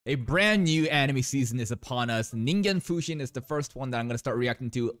A brand new anime season is upon us. Ningen Fushin is the first one that I'm gonna start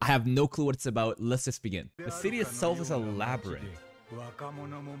reacting to. I have no clue what it's about. Let's just begin. The city itself is a labyrinth.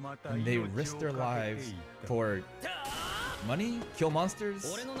 And they risk their lives for money, kill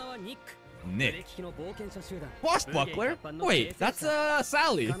monsters. Nick. Swashbuckler? Wait, that's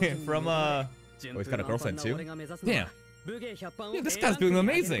Sally from oh, he's got a girlfriend too? Damn. Yeah, this guy's doing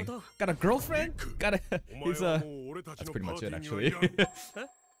amazing. Got a girlfriend? Got a he's that's pretty much it actually.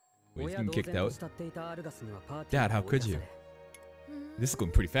 Wait, he's getting kicked out. Dad, how could you? This is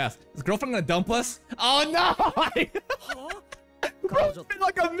going pretty fast. Is his girlfriend gonna dump us? Oh no! Bro, it's been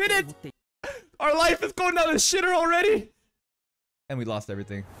like a minute! Our life is going down the shitter already! And we lost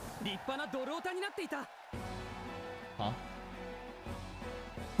everything. Huh?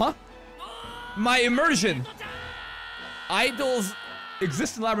 Huh? My immersion! Idols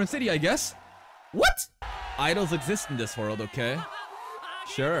exist in Labyrinth City, I guess? What? Idols exist in this world, okay?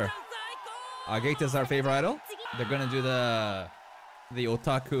 Sure. Agate is our favorite idol? They're gonna do the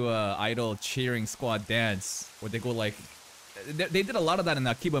otaku idol cheering squad dance where they go like they did a lot of that in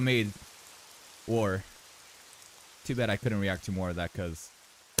the Akiba Maid War. Too bad I couldn't react to more of that because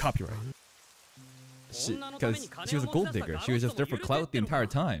copyright. Because she was a gold digger. She was just there for clout the entire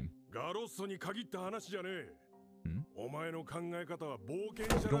time. Don't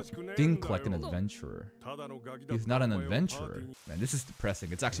think like an adventurer. He's not an adventurer. Man, this is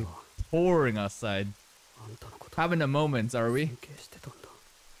depressing. It's actually pouring outside. Having a moment, are we?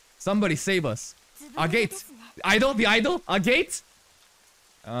 Somebody save us. Agate! Idol? The idol? Agate?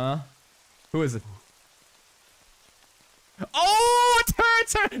 Who is it? Oh! It's her!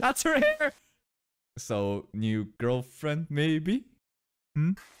 It's her! That's her hair! So, new girlfriend, maybe?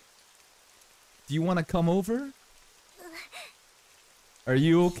 Hmm? Do you want to come over? Are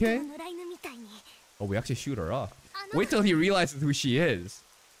you okay? Oh, we actually shoot her off. Wait till he realizes who she is.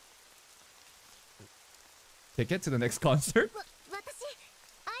 Take it to the next concert?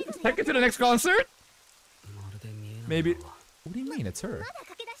 Take it to the next concert? Maybe. What do you mean? It's her.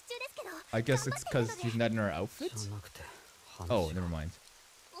 I guess it's because she's not in her outfit? Oh, never mind.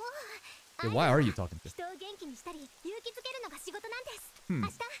 Yeah, why are you talking to?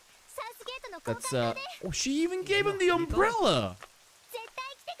 That's oh, she even gave him the umbrella!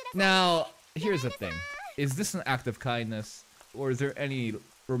 Now, here's the thing. Is this an act of kindness? Or is there any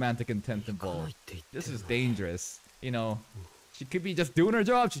romantic intent involved? This is dangerous. You know, she could be just doing her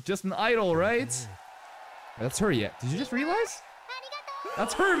job. She's just an idol, right? That's her yet. Did you just realize?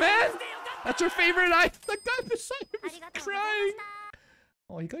 That's her, man! That's her favorite idol. The guy beside him is crying.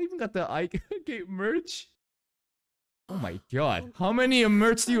 Oh, he even got the Igate merch. Oh my god. How many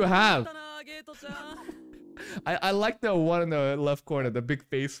merch do you have? I like the one in the left corner, the big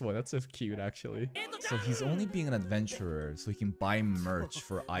face one. That's just cute, actually. So he's only being an adventurer so he can buy merch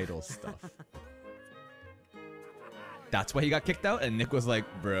for idol stuff. That's why he got kicked out? And Nick was like,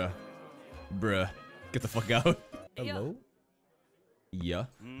 bruh, get the fuck out. Hello? Yeah.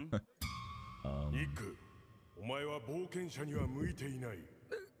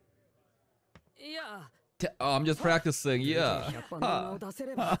 Oh, I'm just practicing, yeah.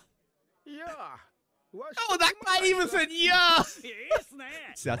 Oh, that guy even said yeah! See,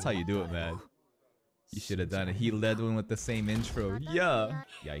 that's how you do it, man. You should have done it. He led one with the same intro. Yeah.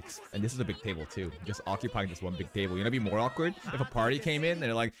 Yikes. And this is a big table, too. Just occupying this one big table. You know, it'd be more awkward if a party came in and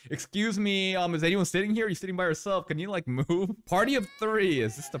they're like, excuse me, is anyone sitting here? Are you sitting by yourself? Can you, like, move? Party of 3.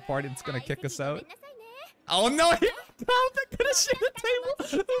 Is this the party that's gonna kick us out? Oh, no! He could've shit the table!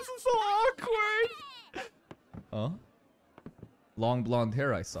 This is so awkward! Huh? Long blonde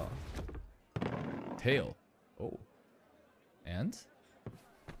hair I saw. Tail. Oh. And?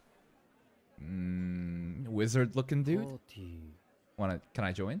 Wizard looking dude? Can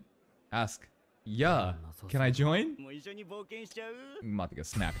I join? Ask. Yeah. Can I join? I'm about to get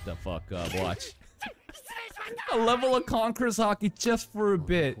smacked the fuck up. Watch. A level of Conqueror's hockey just for a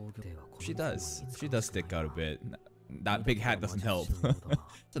bit. She does. She does stick out a bit. That big hat doesn't help.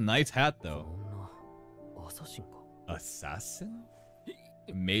 It's a nice hat though. Assassin?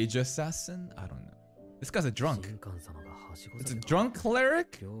 Mage assassin? I don't know. This guy's a drunk. It's a drunk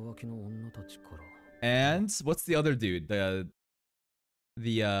cleric? And what's the other dude? The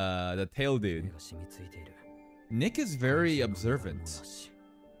tail dude. Nick is very observant.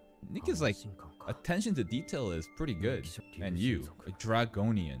 Nick is like, attention to detail is pretty good. And you, a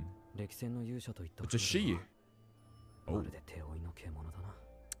Dragonian. Which is she. Oh.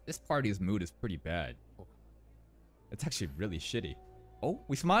 This party's mood is pretty bad. It's actually really shitty. Oh,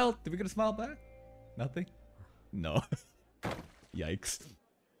 we smiled. Did we get a smile back? Nothing? No. Yikes.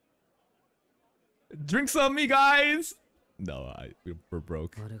 Drinks on me, guys! No, we're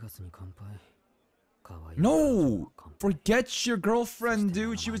broke. No! Forget your girlfriend,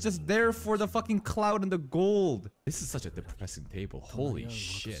 dude. She was just there for the fucking cloud and the gold. This is such a depressing table. Holy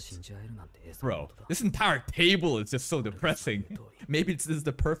shit. Bro, this entire table is just so depressing. Maybe this is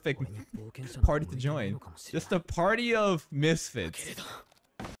the perfect party to join. Just a party of misfits.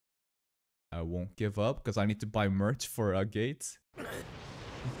 I won't give up because I need to buy merch for Gates.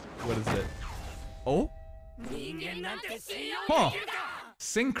 What is it? Oh? Huh.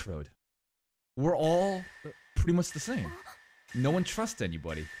 Synchroed. We're all pretty much the same. No one trusts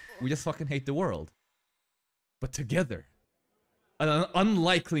anybody. We just fucking hate the world. But together. An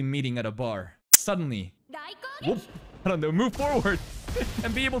unlikely meeting at a bar. Suddenly. Whoop, I don't know, move forward.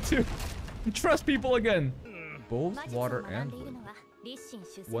 And be able to trust people again. Both water and wood.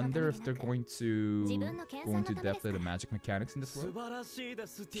 Wonder if they're going to go into depth of the magic mechanics in this world.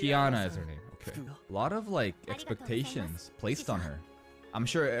 Tiana is her name. Okay. A lot of like expectations placed on her. I'm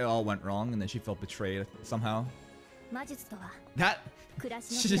sure it all went wrong and then she felt betrayed somehow. That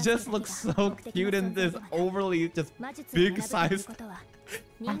she just looks so cute in this overly just big sized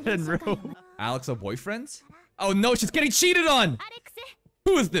and robe. Alex a boyfriend? Oh no, she's getting cheated on!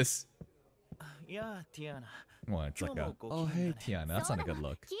 Who is this? Well, it's like a, oh hey Tiana, that's not a good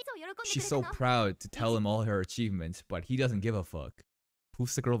look. She's so proud to tell him all her achievements, but he doesn't give a fuck.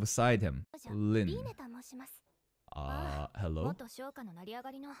 Who's the girl beside him? Lynn. Hello?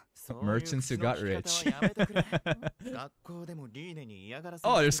 Merchants who got rich.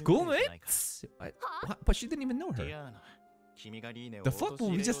 Oh, they're schoolmates? But she didn't even know her. The fuck?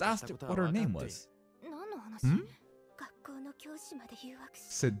 Well, we just asked her what her name was. Hmm?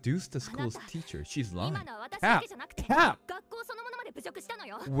 Seduced the school's teacher. She's lying. Cap! Cap!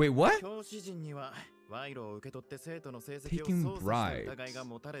 Wait, what? Taking bribes.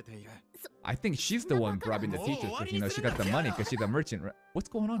 I think she's the one bribing the teachers because, you know, she got the money because she's a merchant. What's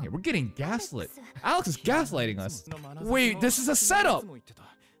going on here? We're getting gaslit. Alex is gaslighting us. Wait, this is a setup.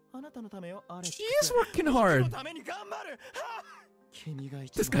 She is working hard.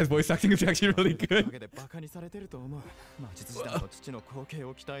 This guy's voice acting is actually really good.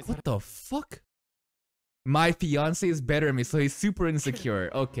 What the fuck? My fiance is better than me, so he's super insecure.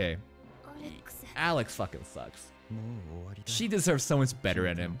 Okay. Alex fucking sucks. She deserves so much better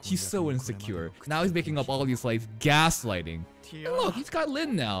than him. She's so insecure. Now he's making up all these like gaslighting. And look, he's got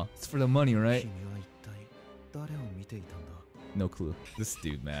Lynn now. It's for the money, right? No clue. This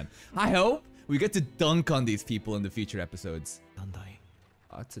dude, man. I hope we get to dunk on these people in the future episodes.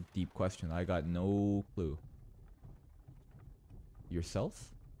 That's a deep question. I got no clue.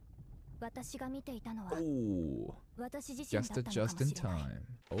 Yourself? Oh. Just in time.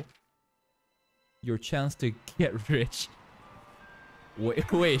 Oh. Your chance to get rich.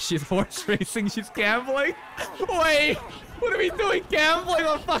 Wait, she's horse racing, she's gambling? Wait! What are we doing? Gambling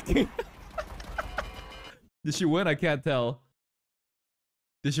on fucking... Did she win? I can't tell.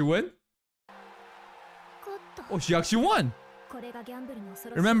 Did she win? Oh, she actually won!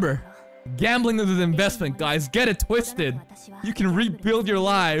 Remember, gambling is an investment, guys. Get it twisted. You can rebuild your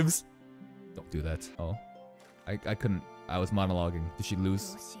lives. Don't do that. Oh. I couldn't. I was monologuing. Did she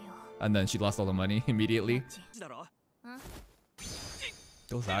lose? And then she lost all the money immediately.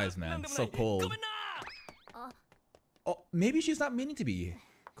 Those eyes, man. So cold. Oh, maybe she's not meaning to be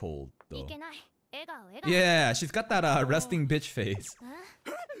cold, though. Yeah, she's got that resting bitch face.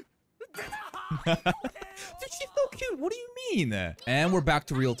 Dude, she's so cute. What do you mean? And we're back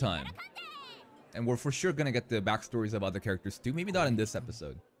to real time. And we're for sure gonna get the backstories about the characters too. Maybe not in this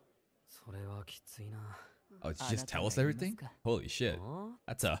episode. Oh, did she just tell us everything? Holy shit.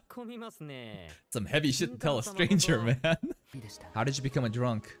 That's some heavy shit to tell a stranger, man. How did you become a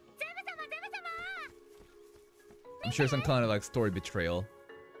drunk? I'm sure some kind of like story betrayal.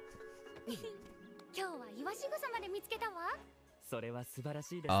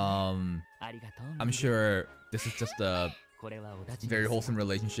 I'm sure this is just a very wholesome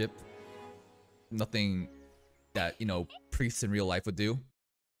relationship. Nothing that, you know, priests in real life would do.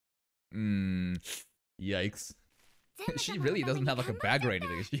 Yikes. She really doesn't have like a bag or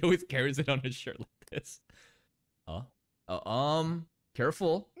anything. She always carries it on her shirt like this.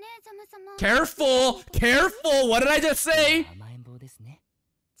 Careful. Careful! Careful! What did I just say?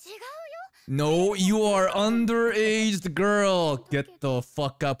 No, you are underage girl. Get the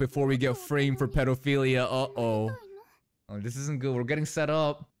fuck up before we get framed for pedophilia. Uh-oh. Oh, this isn't good. We're getting set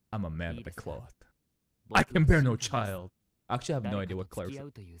up. I'm a man of the cloth. I can bear no child. Actually, I have no idea what Claire's...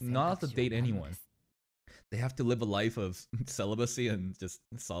 Not to date anyone. They have to live a life of celibacy and just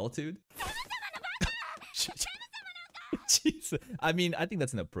solitude. Jesus. I mean, I think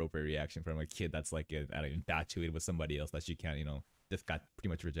that's an appropriate reaction from a kid that's like, I don't know, infatuated with somebody else that she can't, you know, just got pretty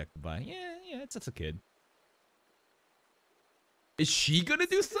much rejected by. Yeah, it's just a kid. Is she gonna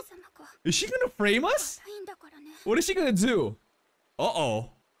do something? Is she gonna frame us? What is she gonna do? Uh-oh.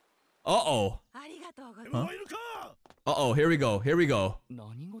 Uh-oh. Uh-oh, here we go. Here we go.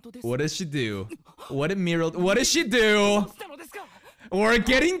 What does she do? What does she do? We're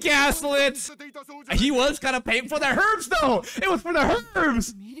getting gaslit. He was gonna pay for the herbs though. It was for the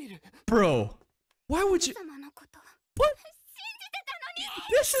herbs. Bro, why would you? What?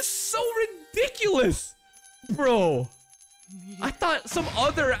 This is so ridiculous. Bro, I thought some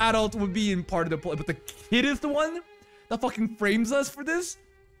other adult would be in part of the play, but the kid is the one that fucking frames us for this?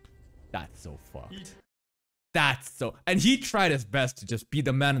 That's so fucked. That's so... And he tried his best to just be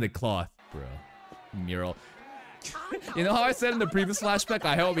the man of the cloth. Bro. Mural. You know how I said in the previous flashback,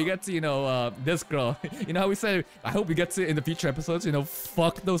 I hope we get to, you know, this girl. You know how we said, I hope we get to, in the future episodes, you know,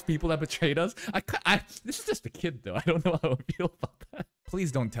 fuck those people that betrayed us. This is just a kid, though. I don't know how I feel about that.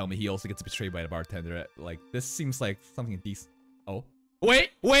 Please don't tell me he also gets betrayed by the bartender. Like, this seems like something decent. Oh.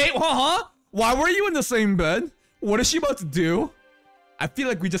 Wait, huh? Why were you in the same bed? What is she about to do? I feel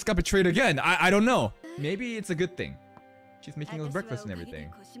like we just got betrayed again. I don't know. Maybe it's a good thing. She's making us breakfast and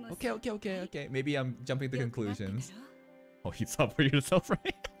everything. Okay. Maybe I'm jumping to conclusions. Oh, you saw for yourself,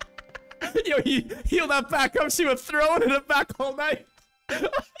 right? Yo, he healed that back up. She was throwing it back all night.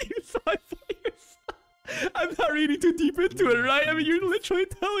 You saw it for yourself. I'm not reading too deep into it, right? I mean, you're literally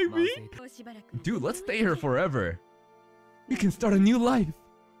telling me. Dude, let's stay here forever. We can start a new life.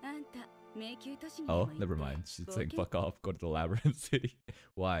 Oh, never mind. She's saying fuck off. Go to the labyrinth city.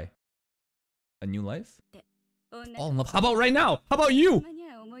 Why? A new life? Fall in love. How about right now? How about you?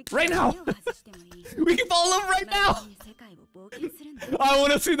 Right now! We can fall in love right now! I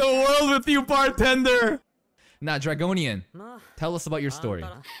want to see the world with you, bartender! Nah, Dragonian. Tell us about your story.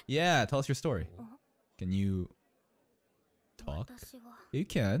 Yeah, tell us your story. Can you... talk? You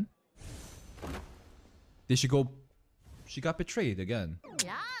can. Did she go... She got betrayed again.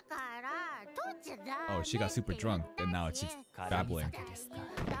 Oh, she got super drunk and now she's babbling.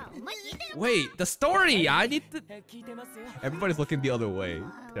 Wait, the story! I need to... Everybody's looking the other way.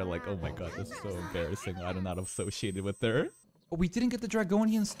 They're like, oh my god, this is so embarrassing. I'm not associated with her. But we didn't get the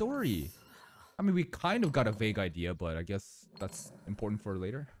Dragonian story. I mean, we kind of got a vague idea, but I guess that's important for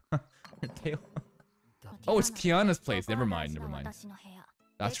later. Her tail. Oh, it's Tiana's place. Never mind.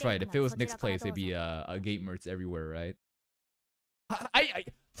 That's right. If it was Nick's place, it'd be a gate merch everywhere, right?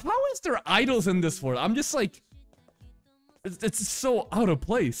 How is there idols in this world? I'm just like... It's so out of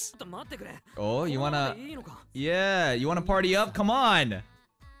place. Oh, you wanna... Yeah, you wanna party up? Come on!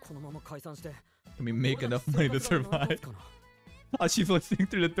 Can we make enough money to survive? Oh, she's listening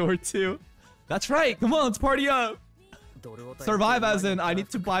through the door too. That's right, come on, let's party up! Survive as in, I need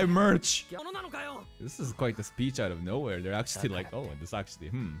to buy merch. This is quite the speech out of nowhere. They're actually like, oh, this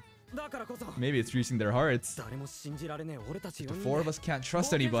actually, maybe it's reaching their hearts. The four of us can't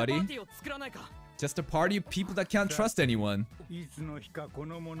trust anybody. Just a party of people that can't trust anyone.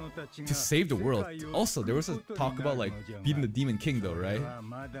 To save the world. Also, there was a talk about like beating the Demon King though, right?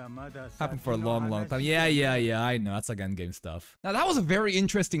 Happened for a long time. Yeah, I know. That's like endgame stuff. Now that was a very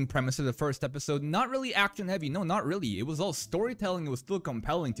interesting premise of the first episode. Not really action heavy. No, not really. It was all storytelling. It was still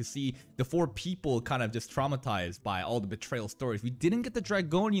compelling to see the four people kind of just traumatized by all the betrayal stories. We didn't get the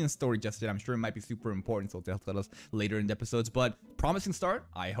Dragonian story just yet. I'm sure it might be super important, so they'll tell us later in the episodes. But promising start.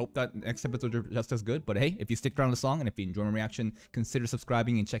 I hope that next episode are just as good. But hey, if you stick around the song and if you enjoy my reaction, consider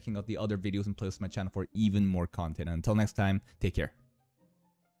subscribing and checking out the other videos and playlists on my channel for even more content. And until next time, take care.